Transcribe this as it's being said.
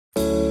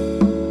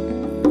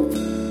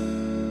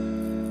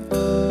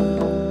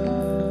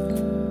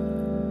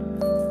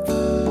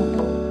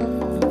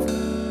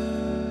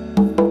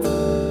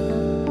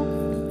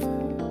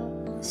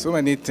So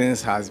many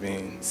things has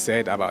been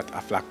said about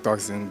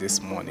aflatoxin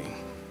this morning.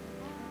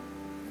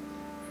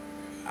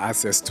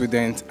 As a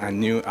student, I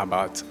knew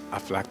about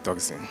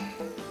aflatoxin.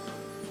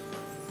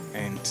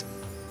 And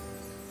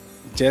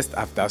just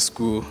after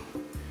school,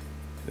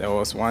 there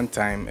was one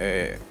time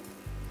a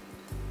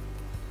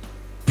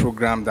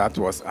program that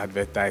was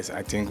advertised,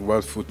 I think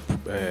World Food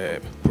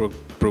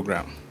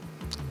Program,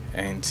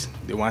 and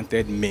they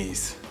wanted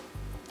maize.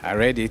 I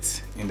read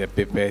it in the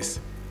papers,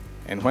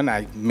 and when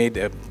I made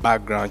a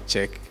background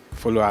check,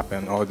 follow-up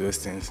and all those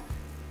things,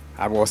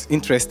 I was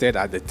interested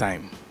at the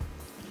time.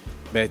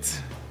 But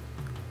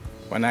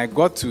when I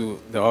got to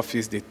the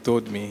office, they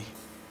told me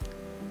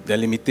the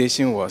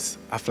limitation was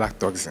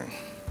aflatoxin.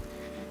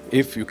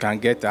 If you can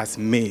get us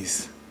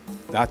maize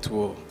that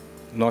will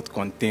not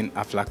contain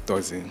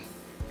aflatoxin,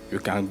 you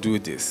can do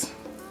this.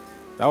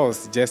 That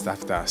was just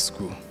after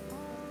school.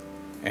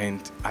 And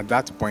at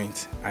that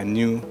point, I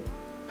knew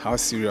how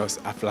serious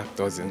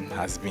aflatoxin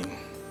has been.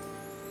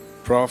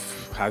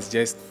 Prof has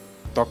just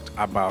talked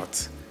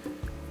about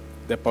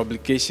the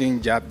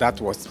publication that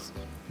was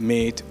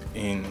made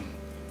in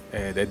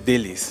the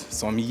dailies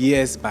some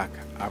years back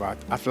about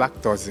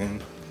aflatoxin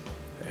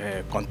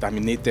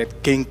contaminated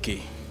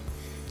kenke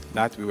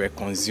that we were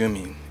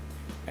consuming.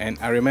 And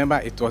I remember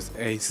it was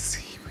a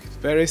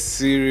very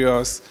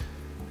serious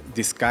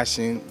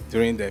discussion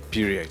during the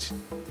period.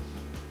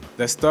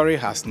 The story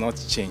has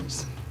not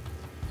changed.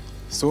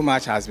 So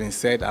much has been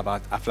said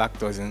about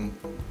aflatoxin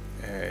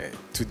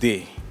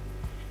today.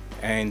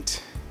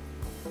 And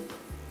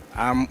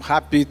I'm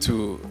happy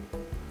to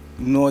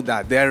know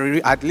that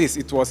at least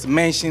it was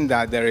mentioned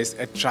that there is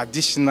a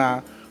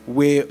traditional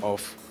way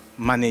of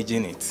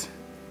managing it.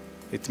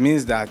 It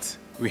means that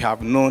we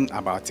have known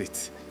about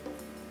it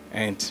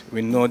and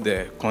we know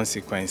the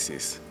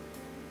consequences.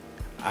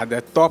 At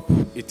the top,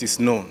 it is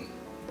known,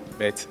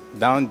 but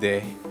down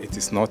there, it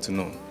is not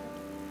known.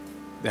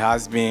 There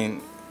has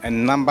been a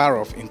number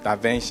of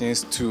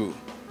interventions to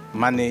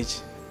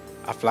manage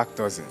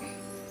aflatoxin.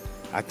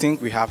 I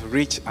think we have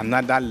reached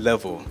another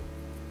level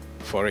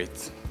for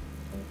it,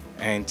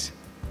 and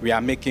we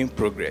are making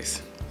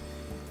progress.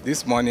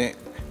 This morning,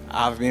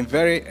 I've been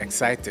very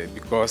excited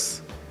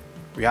because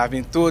we have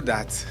been told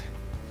that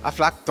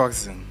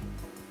aflatoxin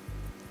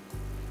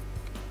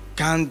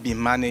can be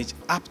managed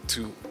up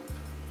to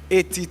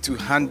 80 to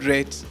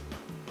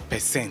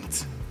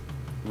 100%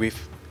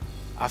 with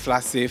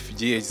Aflasafe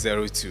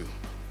GH02.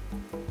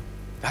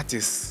 That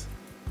is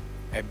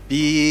a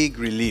big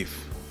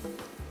relief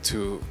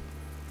to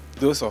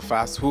those of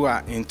us who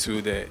are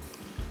into the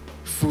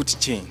food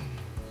chain.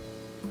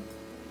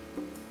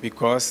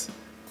 Because,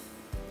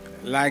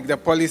 like the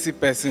policy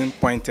person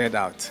pointed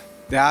out,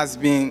 there has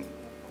been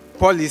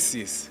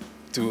policies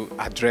to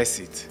address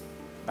it.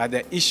 But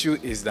the issue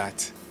is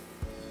that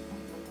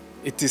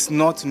it is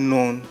not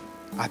known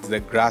at the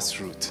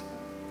grassroots.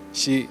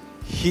 She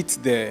hit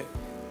the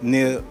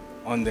nail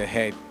on the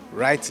head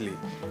rightly,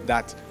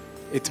 that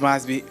it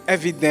must be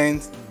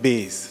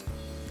evidence-based.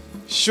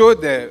 Show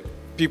the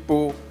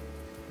people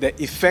the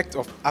effect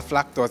of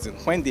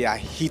aflatoxin. When they are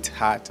hit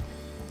hard,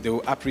 they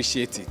will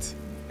appreciate it,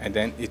 and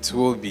then it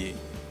will be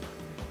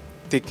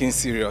taken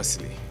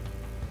seriously.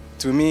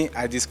 To me,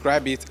 I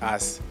describe it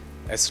as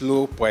a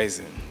slow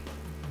poison.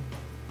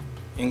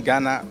 In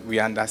Ghana,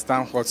 we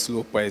understand what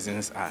slow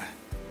poisons are.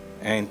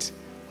 And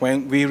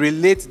when we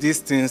relate these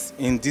things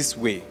in this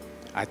way,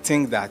 I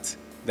think that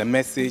the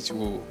message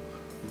will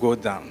go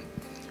down.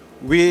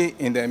 We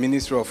in the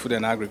Ministry of Food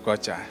and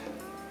Agriculture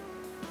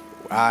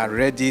are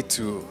ready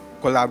to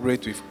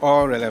collaborate with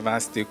all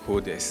relevant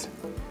stakeholders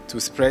to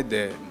spread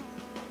the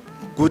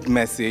good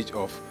message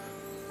of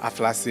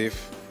Aflasafe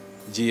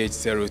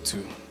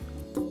GH02.